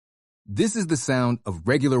This is the sound of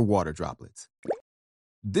regular water droplets.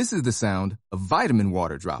 This is the sound of vitamin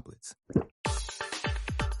water droplets.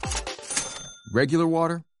 Regular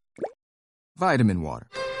water, vitamin water.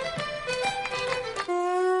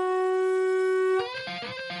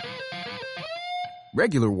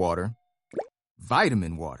 Regular water,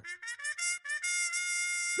 vitamin water.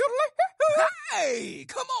 Hey,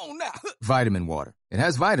 come on now. Vitamin water. It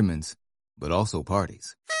has vitamins, but also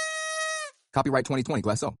parties. Copyright 2020,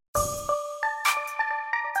 Glasso.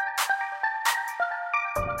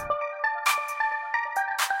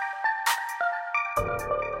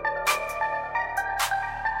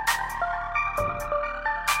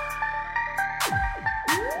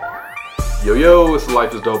 Yo, it's the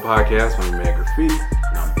Life is Dope podcast. I'm Man Graffiti.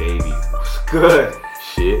 And I'm Davey. What's good?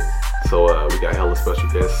 Shit. So we got hella special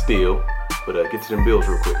guests still. But get to them bills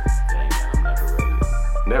real quick. Dang, man, I'm never ready.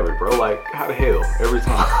 Never, bro. Like, how the hell? Every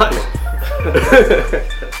time.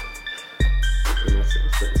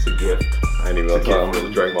 It's a gift. I ain't even gonna talk. I'm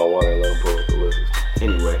gonna drink my water and let them pull up the list.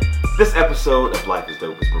 Anyway, this episode of Life is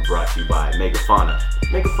Dope has been brought to you by Megafauna.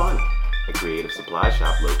 Megafauna, a creative supply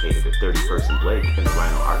shop located at 31st and Blake in the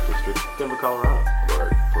Rhino Art District, Denver, Colorado.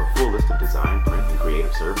 Word. For a full list of design, print, and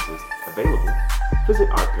creative services available, visit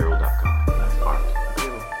artapparel.com. That's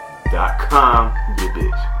artapparel.com, you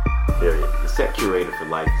bitch. Period. The set curator for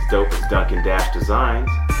Life is Dope is Duncan Dash Designs.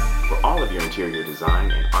 For all of your interior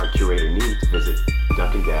design and art curator needs, visit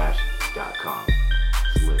duncan-.com.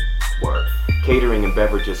 It's lit. Word. Catering and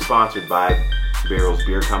beverages sponsored by Barrels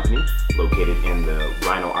Beer Company, located in the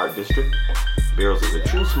Rhino Art District. Barrels is a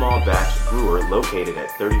true small batch brewer located at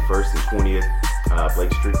 31st and 20th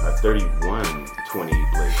Blake Street, 3120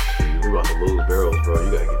 Blake Street. We about to lose Barrels, bro.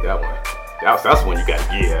 You gotta get that one. That's the one you gotta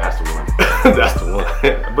get. Yeah, that's the one. That's the one.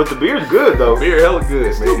 But the beer's good, though. Beer hella good,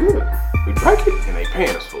 It's man. still good. We drank it and they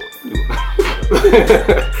paying us for it.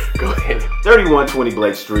 Go ahead. 3120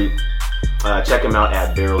 Blake Street. Check them out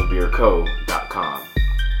at barrelsbeerco.com.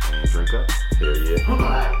 And drink up. Hell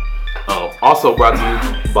yeah. Also brought to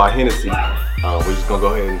you by Hennessy. We're just gonna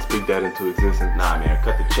go ahead and speak that into existence. Nah, man,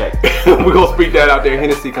 cut the check. We're gonna speak that out there.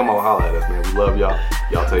 Hennessy, come on, holla at us, man. We love y'all.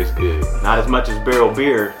 Y'all taste good. Not as much as Barrel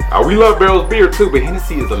Beer. We love Barrel's beer too, but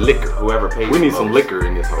Hennessy is a liquor. Whoever pays We the need some most. liquor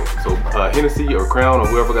in this hole. So Hennessy or Crown or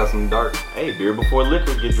whoever got some dark. Hey, beer before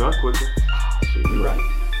liquor, get drunk quicker. Shit, you right.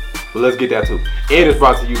 But let's get that too. And it's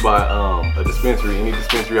brought to you by a dispensary. Any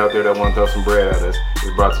dispensary out there that want to throw some bread at us,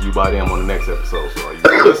 it's brought to you by them on the next episode. So are you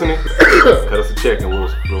listening? Cut us a check and we'll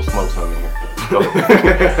smoke something here. Go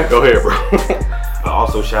ahead, bro.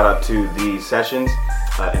 Also, shout out to The Sessions,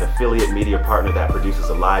 an affiliate media partner that produces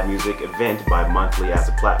a live music event bi-monthly as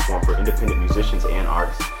a platform for independent musicians and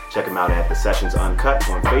artists. Check them out at The Sessions Uncut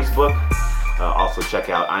on Facebook. Also, check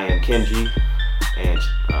out I Am Kenji and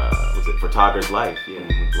was it Photographer's Life? Yeah,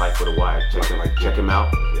 Life with a Y. Check him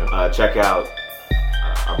out. Yeah. Check out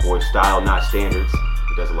our boy Style Not Standards.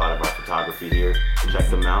 He does a lot of our photography here. Check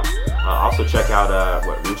them out. Also check out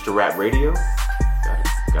Rooster Rat Radio.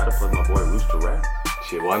 Gotta plug my boy Rooster Rat.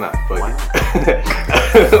 Shit, why not? Why not?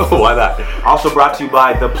 Why not? Also brought to you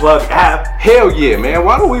by the Plug app. Hell yeah, man.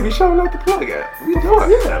 Why don't we be showing out the Plug app? We doing?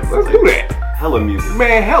 Yeah, let's do that. Hella music.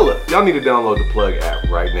 Man, hella. Y'all need to download the Plug app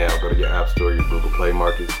right now. Go to your app store, your Google Play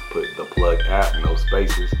Markets, put the Plug app, no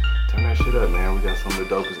spaces. Turn that shit up, man. We got some of the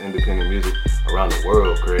dopest independent music around the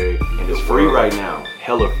world, Craig. And it's free right now.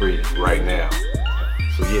 Hella free right now.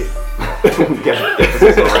 So yeah. That's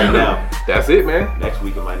it right now. That's it, man. Next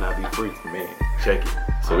week it might not be free. Man, check it.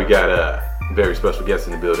 So we got a very special guest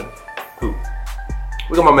in the building. Who?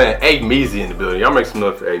 We got my man A Meezy in the building. Y'all make some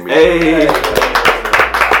noise for A Meezy. Hey.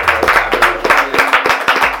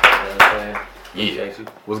 Yeah.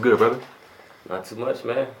 What's good, brother? Not too much,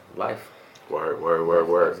 man. Life. Word.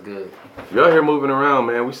 That's good. You out here moving around,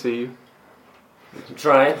 man. We see you. I'm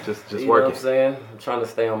trying. Just you working. Know what I'm saying? I'm trying to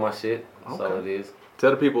stay on my shit. That's all it is.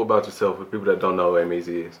 Tell the people about yourself, for people that don't know who A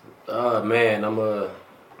Meezy is. Man, I'm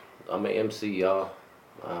an MC, y'all.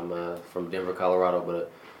 I'm from Denver, Colorado,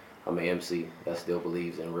 but I'm an MC that still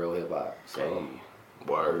believes in real hip hop. So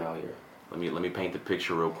Word. I'm out here. Let me paint the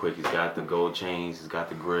picture real quick. He's got the gold chains, he's got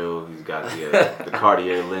the grill, he's got the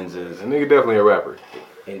Cartier lenses. That nigga definitely a rapper.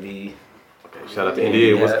 Indeed. Okay, shout out to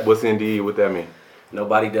Indeed. What's Indeed? What that mean?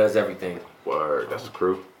 Nobody does everything. Word. That's the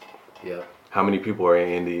crew. Yeah. How many people are in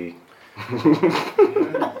Indeed?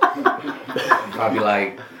 Probably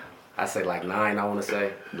like 9. I want to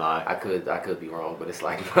say. Lie. I could be wrong, but it's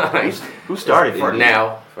like 9. Who started it? For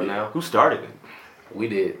now. Who started it? We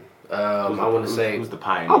did. I want to say who's the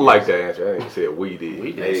pioneer. I like that answer. I didn't say we did.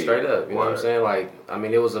 we did straight up. You know what I'm saying? Like, I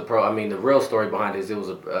mean, it was the real story behind this. It was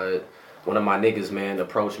one of my niggas, man,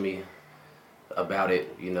 approached me about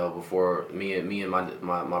it, you know, before me and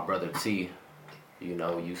my brother T, you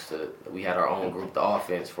know, we had our own group, The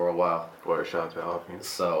Offense, for a while. Word, shout out to Offense.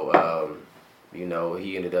 So, you know,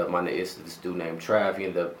 he ended up, it's this dude named Trav, he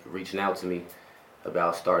ended up reaching out to me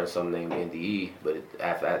about starting something named NDE, but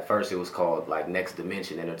at first it was called like Next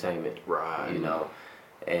Dimension Entertainment. Right. You know,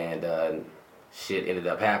 and shit ended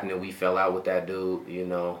up happening. We fell out with that dude, you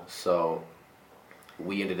know, so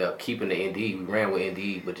we ended up keeping the NDE. We ran with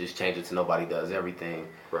NDE, but just changed it to Nobody Does Everything.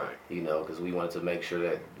 Right. You know, because we wanted to make sure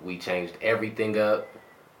that we changed everything up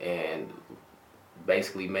and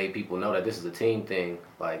basically made people know that this is a team thing.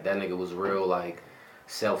 Like, that nigga was real, like,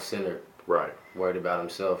 self-centered. Right. Worried about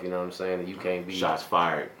himself, you know what I'm saying? And you can't be... Shots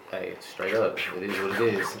fired. Hey, straight up. It is what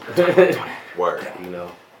it is. Word. You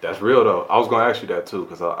know? That's real, though. I was going to ask you that, too,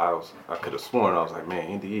 because I could have sworn. I was like,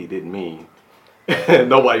 man, NDE didn't mean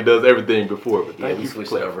Nobody Does Everything before. But yeah, we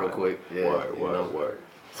switched it up real quick. Yeah, word.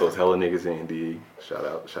 So it's hella niggas in NDE. Shout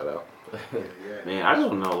out. Man, I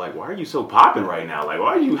don't know. Like, why are you so popping right now? Like,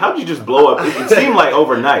 how'd you just blow up? It seemed like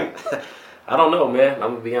overnight. I don't know, man.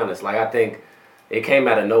 I'm gonna be honest. Like, I think it came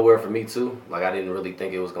out of nowhere for me too. Like, I didn't really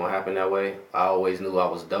think it was gonna happen that way. I always knew I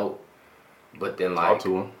was dope, but then like, Talk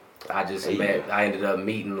to him. I ended up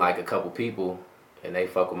meeting like a couple people, and they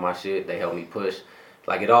fuck with my shit. They helped me push.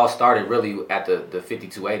 Like, it all started really at the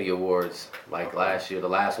 5280 Awards, like last year, the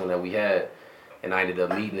last one that we had, and I ended up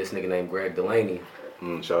meeting this nigga named Greg Delaney.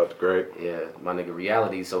 Shout out to Greg. Yeah, my nigga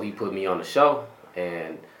Reality. So he put me on the show,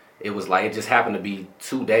 and it was like, it just happened to be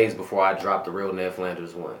 2 days before I dropped the real Ned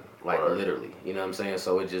Flanders one. Like, literally. You know what I'm saying?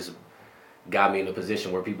 So it just got me in a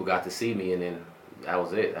position where people got to see me, and then that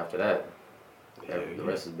was it after that. The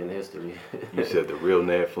rest has been history. You said the real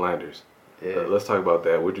Ned Flanders. Yeah. Let's talk about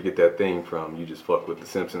that. Where'd you get that thing from? You just fuck with The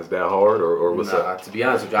Simpsons that hard, or what's up? To be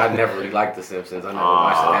honest with you, I never really liked The Simpsons. I never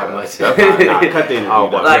watched it that much. Cut the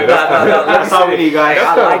interview. Like, that's all we need, guys.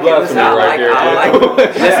 I like it. Listen,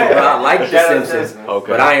 I like The Simpsons,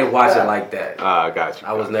 Okay. but I ain't watch it like that. I got you.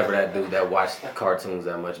 I was never that dude that watched cartoons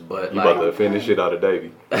that much. But You like, about to offend the shit out of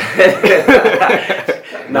Davey.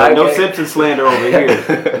 No Simpson slander over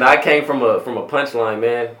here. No, I came from a punchline,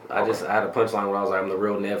 man. I had a punchline where I was like, I'm the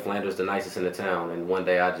real Ned Flanders, the nicest in the town. And one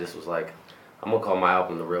day I just was like, I'm gonna call my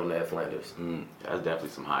album The Real Ned Flanders. That's definitely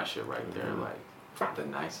some high shit right there. Like, the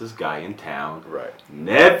nicest guy in town. Right.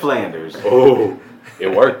 Ned Flanders. Oh, it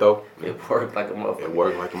worked though. It worked like a motherfucker. It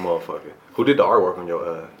worked like a motherfucker. Who did the artwork on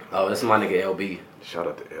your Oh, this is my nigga LB. Shout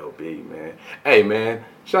out to LB, man. Hey, man.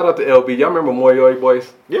 Shout out to LB. Y'all remember Moyoy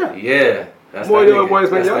Boys? Yeah. Yeah. That's Moyoy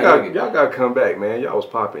Boys, man. That's Y'all got to come back, man. Y'all was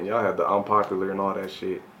popping. Y'all had the Unpopular and all that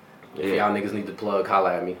shit. If y'all niggas need to plug,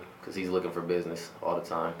 holla at me. Because he's looking for business all the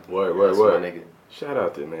time. Word. That's my nigga. Shout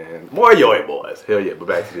out to, man. Moyoy Boys. Hell yeah, but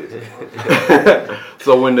back to this.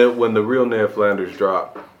 So when the real Ned Flanders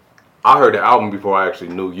dropped, I heard the album before I actually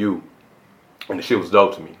knew you. And the shit was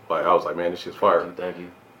dope to me. Like, I was like, man, this shit's fire. Thank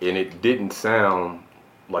you. And it didn't sound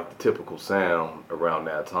like the typical sound around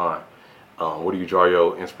that time. Where do you draw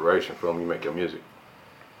your inspiration from when you make your music?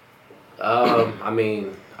 I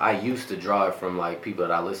mean, I used to draw it from like people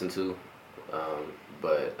that I listen to,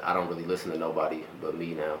 but I don't really listen to nobody but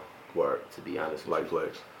me now. Word. To be honest with Like you.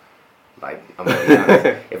 Flex. Like, I'm gonna be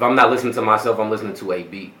honest. If I'm not listening to myself, I'm listening to a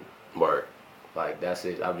beat. Word. Like, that's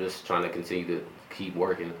it. I'm just trying to continue to keep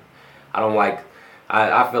working. I don't like.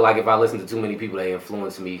 I feel like if I listen to too many people, they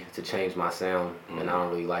influence me to change my sound, and I don't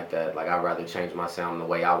really like that. Like, I'd rather change my sound the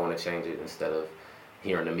way I want to change it instead of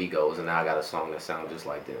hearing the Migos and now I got a song that sounds just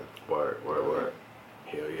like them. Word.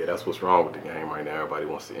 Hell yeah, that's what's wrong with the game right now. Everybody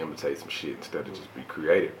wants to imitate some shit instead of just be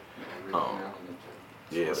creative.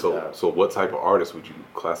 Yeah, so what type of artist would you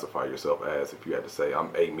classify yourself as if you had to say, I'm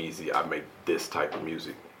A-Meezy, I make this type of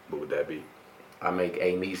music? What would that be? I make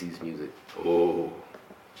A-Meezy's music. Oh,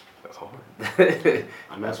 that's hard.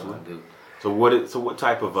 That's what I do. So what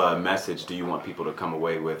type of message do you want people to come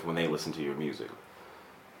away with when they listen to your music?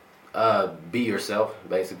 Be yourself,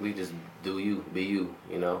 basically. Just do you, be you,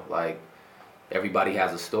 you know? Like, everybody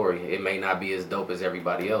has a story. It may not be as dope as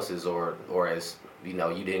everybody else's or as, you know,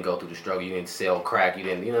 you didn't go through the struggle, you didn't sell crack, you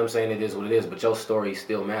didn't, you know what I'm saying? It is what it is, but your story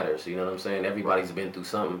still matters, you know what I'm saying? Everybody's been through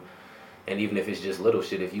something, and even if it's just little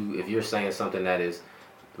shit, if you're saying something that is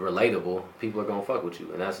relatable, people are gonna fuck with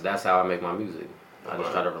you, and that's how I make my music. I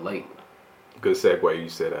just try to relate. Good segue. You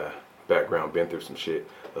said background, been through some shit.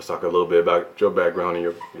 Let's talk a little bit about your background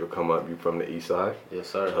and your come up. You from the east side? Yes,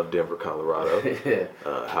 sir. Of Denver, Colorado. Yeah.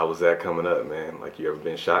 How was that coming up, man? Like, you ever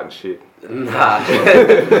been shot and shit? Nah,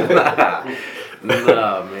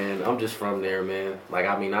 man. I'm just from there, man. Like,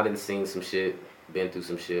 I mean, I done seen some shit, been through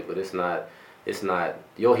some shit, but it's not,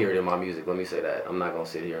 you'll hear it in my music, let me say that. I'm not gonna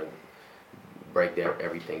sit here and break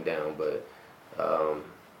everything down, but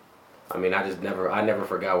I mean, I never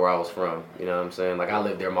forgot where I was from. You know what I'm saying? Like, I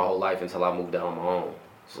lived there my whole life until I moved out on my own.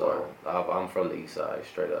 So I'm from the East Side,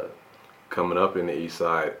 straight up. Coming up in the East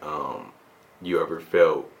Side, you ever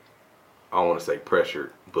felt, I don't want to say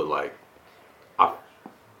pressured, but like,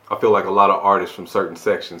 I feel like a lot of artists from certain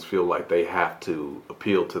sections feel like they have to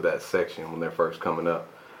appeal to that section when they're first coming up.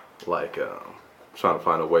 Like, trying to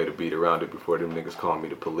find a way to beat around it before them niggas call me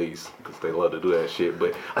the police, because they love to do that shit.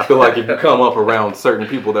 But I feel like if you come up around certain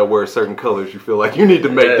people that wear certain colors, you feel like you need to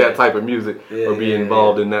make that type of music or be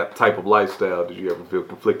involved in that type of lifestyle. Did you ever feel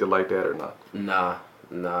conflicted like that or not?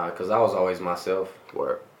 Nah, because I was always myself.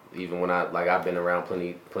 Word. Even when I've been around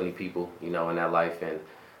plenty people, you know, in that life, and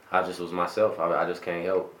I just was myself. I just can't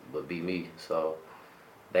help but be me. So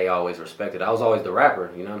they always respected. I was always the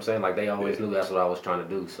rapper, you know what I'm saying? Like, they always knew that's what I was trying to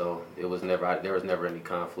do. So there was never any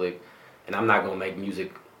conflict. And I'm not gonna make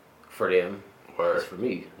music for them. Word. It's for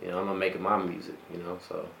me. You know, I'm gonna make my music, you know,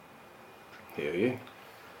 so. Hell yeah.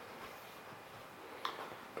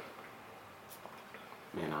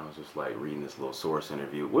 Man, I was just like reading this little Source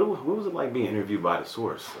interview. What was it like being interviewed by the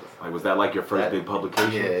Source? Like, was that like your first big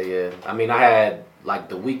publication? Yeah. I mean, I had, like,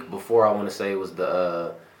 the week before, I want to say it was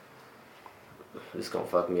the, this gonna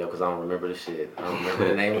fuck me up because I don't remember the shit. I don't remember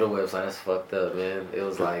the name of the website. That's fucked up, man. It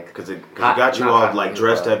was like, because it got you all like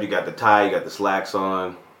dressed up. You got the tie, you got the slacks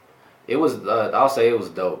on. It was, I'll say it was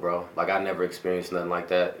dope, bro. Like, I never experienced nothing like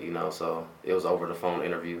that, you know, so it was over the phone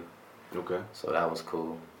interview. Okay. So that was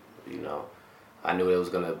cool, you know. I knew it was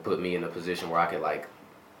going to put me in a position where I could, like,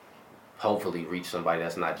 hopefully reach somebody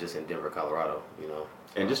that's not just in Denver, Colorado, you know.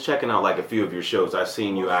 And just checking out, like, a few of your shows, I've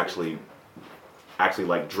seen you actually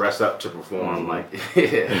like dress up to perform, like,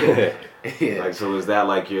 yeah. Like, so is that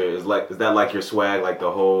like your swag, like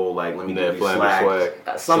the whole, like, let me get these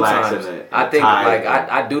slacks? Sometimes I think, tie, like,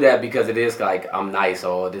 I do that because it is like, I'm nice,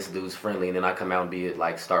 or this dude's friendly, and then I come out and be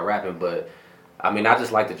like, start rapping. But I mean, I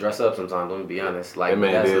just like to dress up sometimes. Let me be honest. Like, that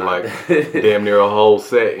man did like damn near a whole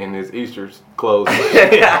set in his Easter clothes.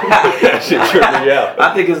 That shit tripped me out.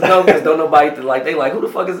 I think it's dope because don't nobody like, they like, who the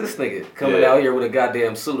fuck is this nigga coming out here with a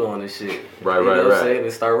goddamn suit on and shit? Right, you know right. What I'm saying?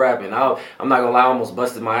 And start rapping. I'm not gonna lie, I almost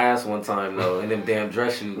busted my ass one time though in them damn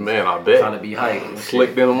dress shoes. Man, I bet. Trying to be hype.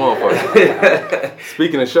 Slick than a motherfucker.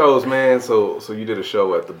 Speaking of shows, man, so you did a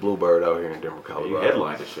show at the Bluebird out here in Denver, Colorado. You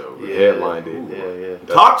headlined the show. You headlined it.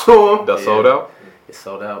 Yeah. Talk to him. That sold out? It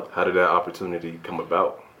sold out. How did that opportunity come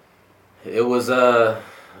about? It was I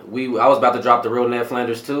was about to drop the Real Ned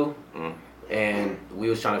Flanders too, and we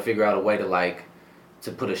was trying to figure out a way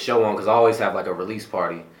to put a show on, because I always have like a release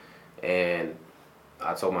party, and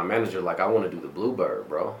I told my manager, like, I want to do the Bluebird,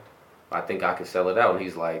 bro. I think I can sell it out. And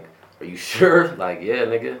he's like, are you sure? Like, yeah,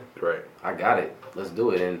 nigga. Right. I got it. Let's do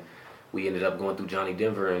it. And we ended up going through Johnny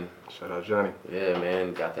Denver, and shout out Johnny. Yeah,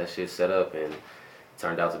 man, got that shit set up, and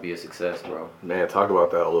turned out to be a success, bro. Man, talk about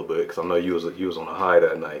that a little bit, because I know you was on a high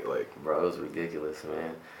that night, like. Bro, it was ridiculous,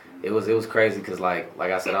 man. It was crazy, because like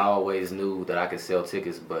I said, I always knew that I could sell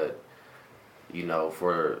tickets, but you know,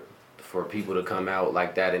 for people to come out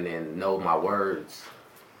like that and then know my words,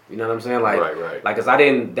 you know what I'm saying? Like, right. Like, cause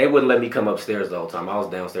they wouldn't let me come upstairs the whole time. I was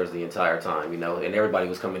downstairs the entire time, you know, and everybody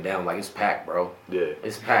was coming down like, it's packed, bro. Yeah.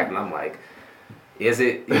 It's packed, and I'm like, is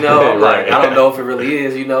it? You know, like, I don't know if it really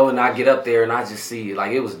is, you know, and I get up there and I just see,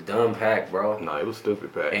 like, it was dumb packed, bro. No, it was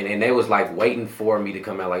stupid packed. And they was, like, waiting for me to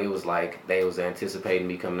come out. Like, it was like they was anticipating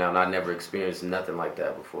me coming out, and I never experienced nothing like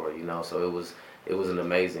that before, you know? So it was an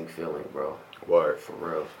amazing feeling, bro. Word. For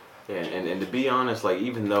real. Yeah, and to be honest, like,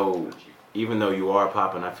 even though you are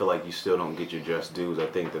popping, I feel like you still don't get your just dues. I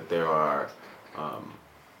think that there are,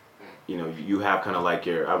 you know, you have kind of like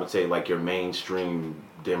I would say like your mainstream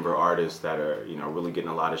Denver artists that are, you know, really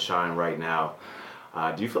getting a lot of shine right now.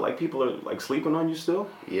 Do you feel like people are like sleeping on you still?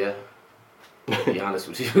 Yeah. To be honest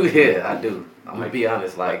with you, yeah, I do. I'm gonna be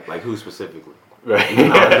honest, like who specifically? Right.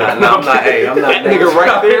 I'm not. Hey, I'm not. Nigga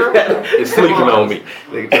right there is sleeping on me.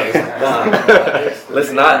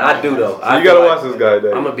 Listen, I do though. You gotta watch this guy,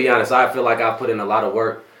 Dave. I'm gonna be honest. I feel like I put in a lot of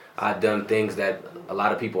work. I've done things that a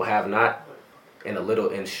lot of people have not,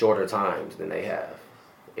 in shorter times than they have.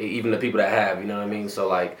 Even the people that have, you know what I mean? So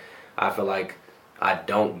like, I feel like I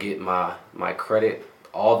don't get my credit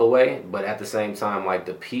all the way, but at the same time, like,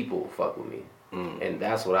 the people fuck with me. And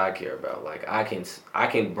that's what I care about. Like, I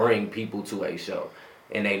can bring people to a show,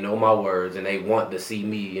 and they know my words, and they want to see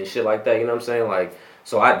me and shit like that. You know what I'm saying? Like,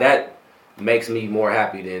 so that makes me more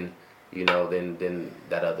happy than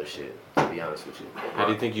that other shit. To be honest with you. How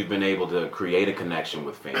do you think you've been able to create a connection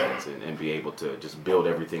with fans and be able to just build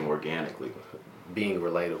everything organically? Being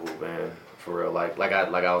relatable, man. For real. Like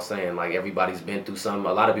I was saying, like, everybody's been through something.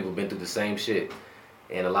 A lot of people been through the same shit.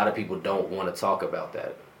 And a lot of people don't want to talk about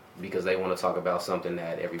that because they want to talk about something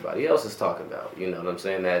that everybody else is talking about. You know what I'm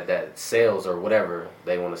saying? That sales or whatever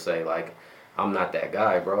they want to say. Like, I'm not that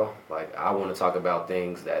guy, bro. Like, I want to talk about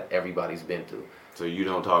things that everybody's been through. So you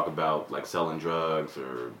don't talk about like selling drugs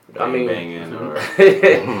or banging or.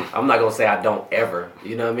 I'm not gonna say I don't ever.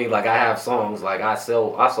 You know what I mean? Like, I have songs. Like, I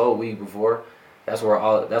sold weed before. That's where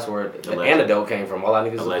the antidote came from. All I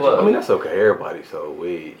need is a plug. I mean, that's okay. Everybody sold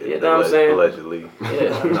weed. You know what I'm saying? Allegedly.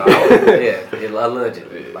 Yeah,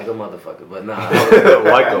 allegedly, like a motherfucker. But nah,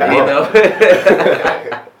 like a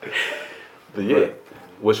motherfucker. But yeah,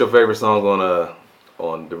 what's your favorite song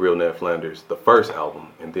on the Real Ned Flanders, the first album,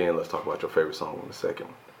 and then let's talk about your favorite song on the second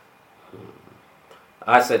one.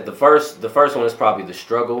 I said the first one is probably The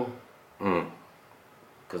Struggle,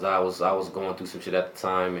 because I was going through some shit at the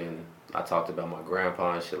time, and I talked about my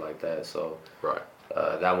grandpa and shit like that. So right,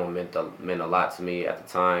 that one meant a lot to me at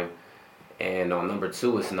the time. And on number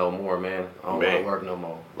 2 is No More, man. I don't want to work no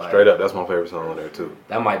more. Like, straight up, that's my favorite song on there too.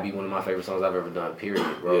 That might be one of my favorite songs I've ever done. Period,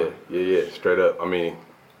 bro. Yeah. Straight up. I mean,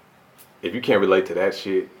 if you can't relate to that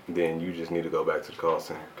shit, then you just need to go back to the call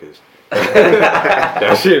center, because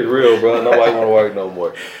that shit real, bro. Nobody want to work no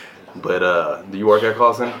more. But do you work at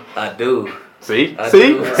call center? I do. See?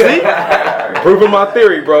 Proving my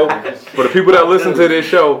theory, bro. For the people that listen to this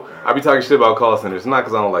show, I be talking shit about call centers. Not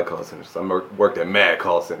because I don't like call centers. I worked at mad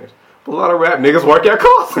call centers. But a lot of rap niggas work at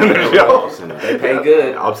call centers, yo. They pay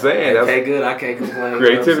good. I'm saying. They pay good. I can't complain.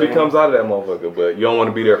 Creativity comes out of that motherfucker, but you don't want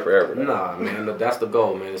to be there forever. Nah, man. That's the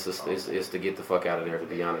goal, man. It's to get the fuck out of there, to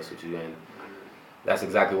be honest with you. And that's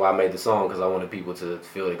exactly why I made the song, because I wanted people to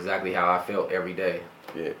feel exactly how I felt every day.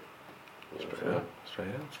 Yeah.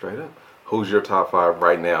 Straight up. Who's your top 5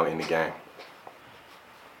 right now in the game?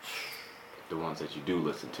 The ones that you do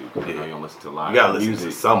listen to, because you know you don't listen to a lot. You gotta listen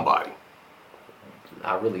to somebody.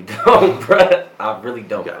 I really don't, bruh. I really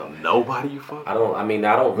don't. You got nobody you fuck? I don't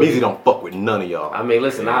really. Meezy don't fuck with none of y'all. I mean,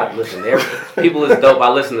 listen. People is dope. I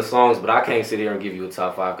listen to songs, but I can't sit here and give you a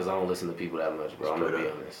top 5 because I don't listen to people that much, bro. I'm gonna be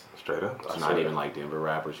honest. Straight up. It's not even like Denver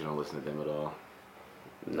rappers. You don't listen to them at all.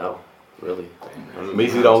 No, really.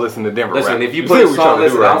 Meezy don't listen to Denver Listen, rappers. if you put a song,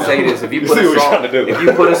 I'll say this: if you put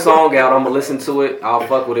a song out, I'm gonna listen to it. I'll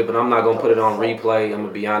fuck with it, but I'm not gonna put it on replay. I'm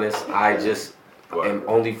gonna be honest. I just am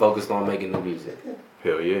only focused on making new music.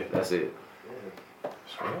 Hell yeah. That's it.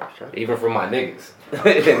 Even for my niggas.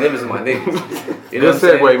 And them is my niggas. You know Good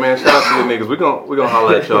segue, man. Shout out to the niggas. We gonna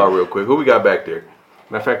holler at y'all real quick. Who we got back there?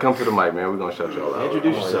 Matter of fact, come to the mic, man. We're gonna shout y'all out.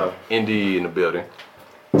 Introduce yourself. Indy in the building.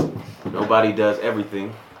 Nobody does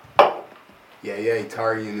everything. Yeah,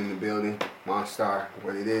 Tarian in the building. Monstar,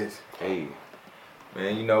 what it is. Hey.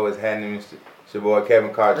 Man, you know what's happening. It's your boy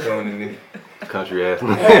Kevin Cartoon and the Country ass.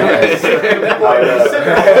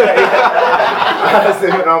 I was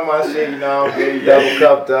sipping on my shit, you know, I'm getting double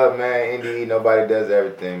cupped up, man. Indeed, nobody does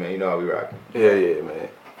everything, man. You know how we rockin'. Yeah, man.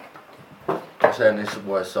 What's happening? It's your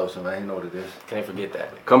boy Sosa, man. You know what it is. Can't forget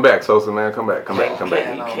that. Come back, Sosa, man. Come back. You That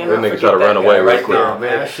cannot nigga try to run away real quick. There,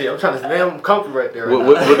 man. Shit, I'm trying to damn comfy right there.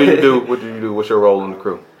 What do you do? What do you do? What's your role in the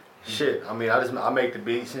crew? Shit, I mean, I make the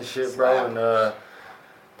beats and shit, bro, and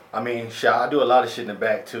I mean, shit, I do a lot of shit in the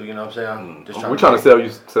back too. You know what I'm saying? We're trying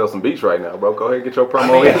to sell some beats right now, bro. Go ahead and get your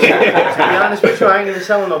promo in. To be honest with you, I ain't even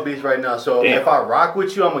selling no beats right now. So Damn. if I rock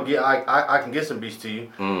with you, I'm gonna get, I can get some beats to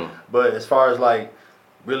you. But as far as like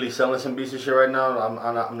really selling some beats and shit right now,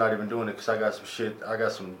 I'm not even doing it because I got some shit. I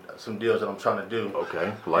got some deals that I'm trying to do.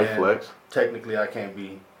 Okay, light And flex. Technically, I can't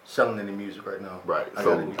be selling any music right now. Right. I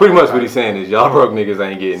So gotta be- pretty much what he's saying is y'all broke niggas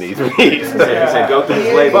ain't getting these beats. He said go through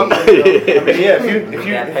his label. I mean, yeah,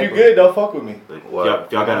 if you good, don't fuck with me. Wow.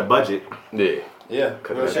 Y'all got a budget. Yeah. Yeah,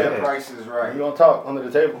 Real shit prices right. you gonna talk under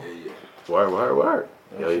the table? Word.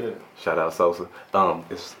 Oh, Yo, shit. shout out Sosa.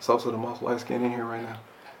 Is Sosa the most light skinned in here right now?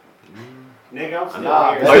 Nigga, I'm still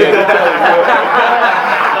Nah, here. Oh, yeah.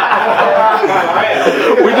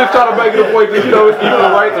 We just trying to make it a point that, you know, it's even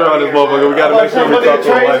the rights around this motherfucker. We gotta make sure we talk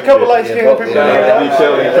about light a couple light skinned people. Shout out to D.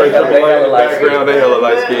 Shelley, Trey Triple A in the background. They hella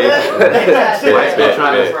light skinned. Mike's been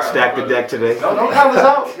trying to stack the deck today. Don't count us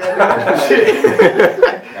out.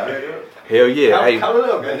 Hell yeah. Hey, Count it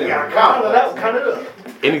up, man. Count it up.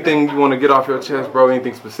 anything you want to get off your chest, bro?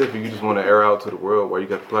 Anything specific you just want to air out to the world while you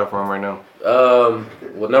got the platform right now?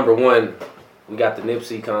 Well, number one, we got the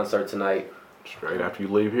Nipsey concert tonight. Straight after you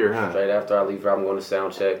leave here, huh? Straight after I leave here, I'm going to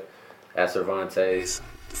sound check at Cervantes.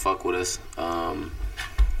 Fuck with us.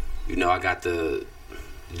 You know, I got the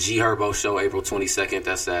G Herbo show April 22nd.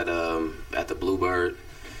 That's at the Bluebird.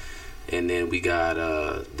 And then we got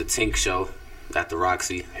the Tink show at the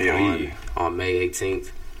Roxy on May 18th,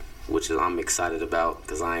 which I'm excited about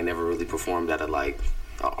because I ain't never really performed at a like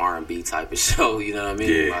R&B type of show. You know what I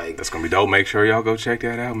mean? Yeah, Like, that's gonna be dope. Make sure y'all go check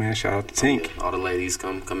that out, man. Shout out to Tink. yeah, all the ladies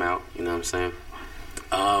come out. You know what I'm saying?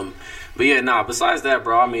 But yeah, besides that,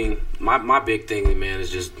 bro, I mean, my big thing, man,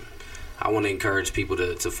 is just I want to encourage people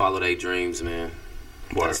to follow their dreams, man.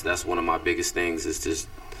 That's one of my biggest things. Is just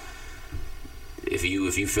if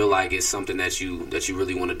you feel like it's something that you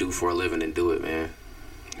really want to do for a living, then do it, man.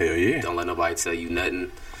 Hell yeah. Don't let nobody tell you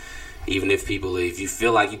nothing. Even if you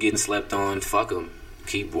feel like you're getting slept on, fuck them.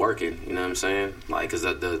 Keep working. You know what I'm saying? Like, cause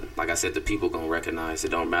like I said, the people gonna recognize. It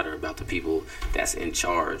don't matter about the people that's in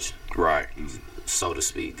charge, right? So to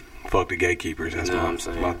speak. Fuck the gatekeepers. That's what I'm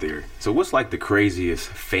saying. My theory. So what's like the craziest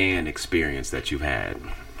fan experience that you've had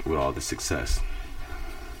with all the success?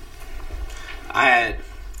 I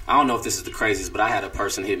don't know if this is the craziest, but I had a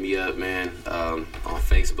person hit me up, man, on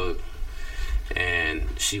Facebook, and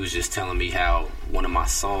she was just telling me how one of my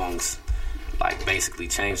songs, like, basically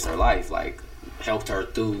changed her life, like, helped her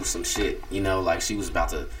through some shit, you know, like, she was about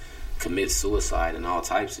to commit suicide and all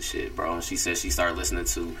types of shit, bro, and she said she started listening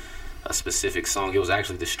to a specific song. It was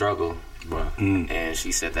actually The Struggle, bro, and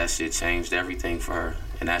she said that shit changed everything for her,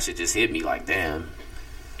 and that shit just hit me like, damn.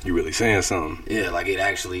 You really saying something? Yeah, like it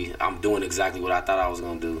actually, I'm doing exactly what I thought I was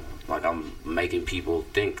gonna do. Like I'm making people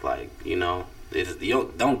think, like, you know,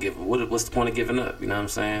 don't give. What's the point of giving up? You know what I'm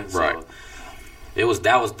saying? Right. So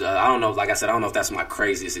I don't know. Like I said, I don't know if that's my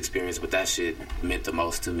craziest experience, but that shit meant the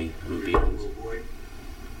most to me. I'm gonna be honest.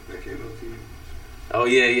 Oh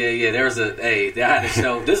yeah. They had a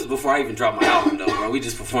show. This is before I even dropped my album though, bro. We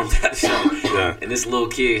just performed at the show. Yeah. And this little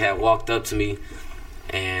kid had walked up to me.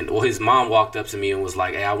 And his mom walked up to me and was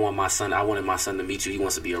like, "Hey, I wanted my son to meet you. He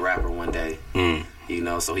wants to be a rapper one day." You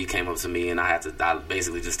know, so he came up to me and I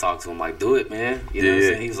basically just talked to him like, "Do it, man." You know what I'm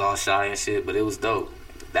saying? He was all shy and shit, but it was dope.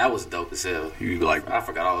 That was dope as hell. You like, I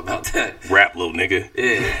forgot all about that. Rap, little nigga.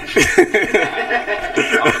 Yeah.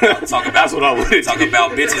 Talk about that's what I would talk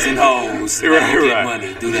about bitches and hoes. Get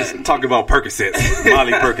money. Do that. Talk about Percocets,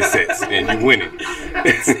 Molly Percocets, and you winning.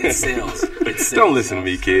 It sells. Don't listen to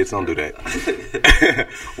me, kids. Don't do that.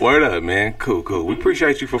 Word up, man. Cool. We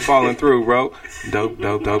appreciate you for following through, bro. Dope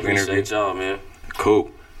interview. Appreciate y'all, man.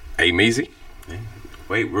 Cool. A-Meezy.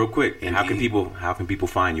 Wait, real quick. And how can people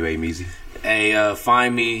find you, A-Meezy? Hey,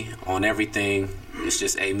 find me on everything. It's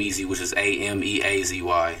just A-Meezy, which is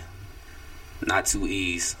A-M-E-A-Z-Y. Not two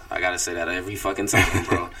E's. I gotta say that every fucking time,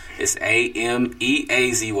 bro. It's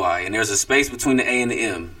A-M-E-A-Z-Y. And there's a space between the A and the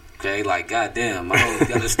M. Okay? Like, goddamn. I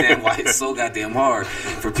don't understand why it's so goddamn hard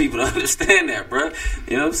for people to understand that, bro.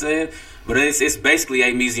 You know what I'm saying? But it's basically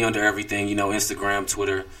A-Meezy under everything. You know, Instagram,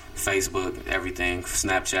 Twitter, Facebook, everything.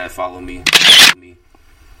 Snapchat, follow me.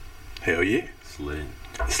 Hell yeah.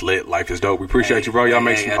 Slit. Life is dope. We appreciate you, bro. Y'all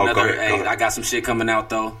make some. Go ahead. I got some shit coming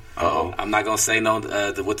out though. Uh-oh. I'm not gonna say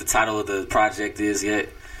what the title of the project is yet.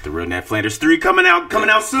 The Real Ned Flanders 3 coming out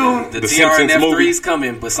soon. The TRNF 3 is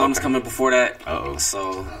coming, but something's coming before that. Uh-oh.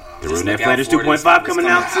 So the Real Ned Flanders 2.5 coming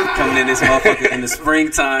out soon. Coming in this motherfucker in the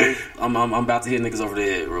springtime. I'm about to hit niggas over the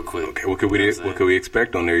head real quick. Okay, what could we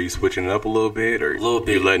expect on there? You switching it up a little bit, or a little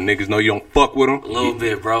bit? You letting niggas know you don't fuck with them? A little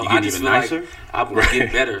bit, bro. I just feel nicer? like I'm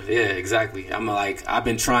getting better. Yeah, exactly. I've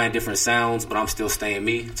been trying different sounds, but I'm still staying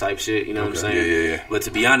me type shit. You know what I'm saying? Yeah. But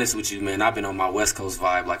to be honest with you, man, I've been on my West Coast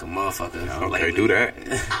vibe like a motherfucker. Okay, lately. do that.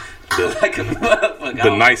 Like a motherfucker.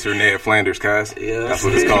 The nicer Ned Flanders, guys. Yeah, that's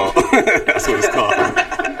what it's called. That's what it's called.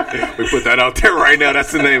 We put that out there right now.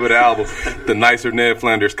 That's the name of the album. The nicer Ned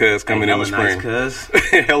Flanders, cuz, coming in the spring. Nice,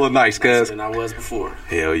 Hella nice, cuz. Than I was before.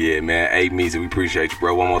 Hell yeah, man. A-Meezy, we appreciate you,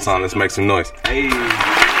 bro. One more time, let's make some noise. Hey.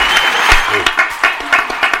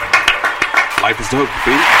 Life is dope,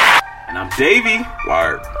 B. And I'm Davey.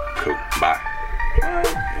 Word. Cool. Bye.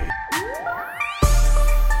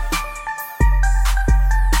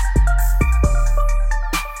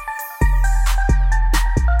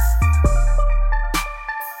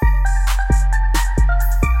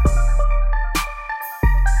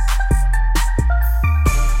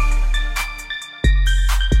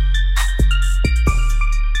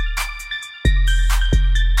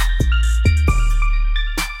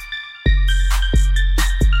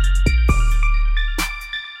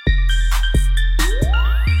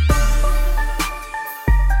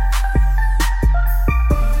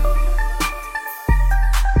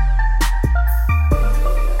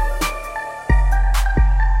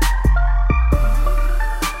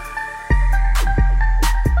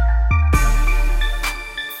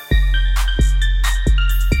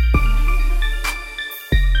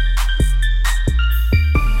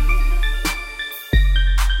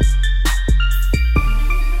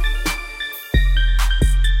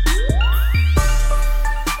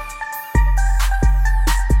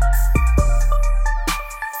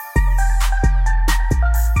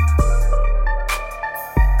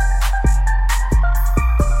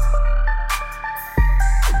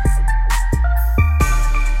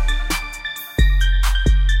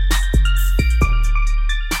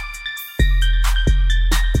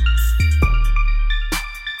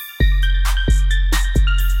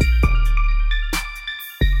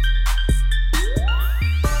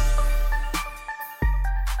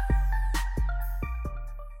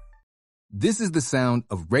 This is the sound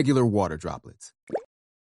of regular water droplets.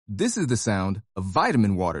 This is the sound of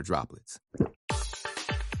vitamin water droplets.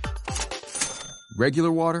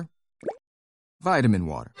 Regular water, vitamin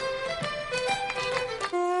water.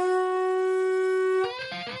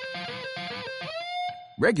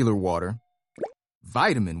 Regular water,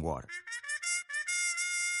 vitamin water.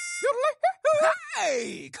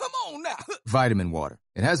 Hey, come on now. Vitamin water.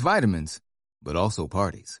 It has vitamins, but also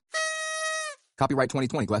parties. Copyright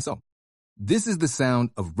 2020, Glasso. This is the sound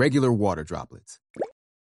of regular water droplets.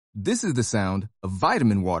 This is the sound of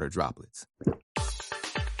vitamin water droplets.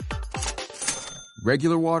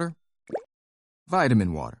 Regular water,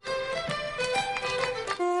 vitamin water.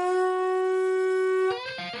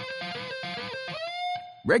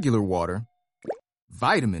 Regular water,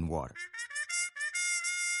 vitamin water.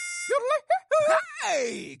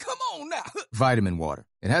 Hey, come on now. Vitamin water.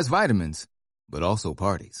 It has vitamins, but also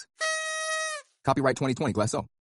parties. Copyright 2020, Glasso.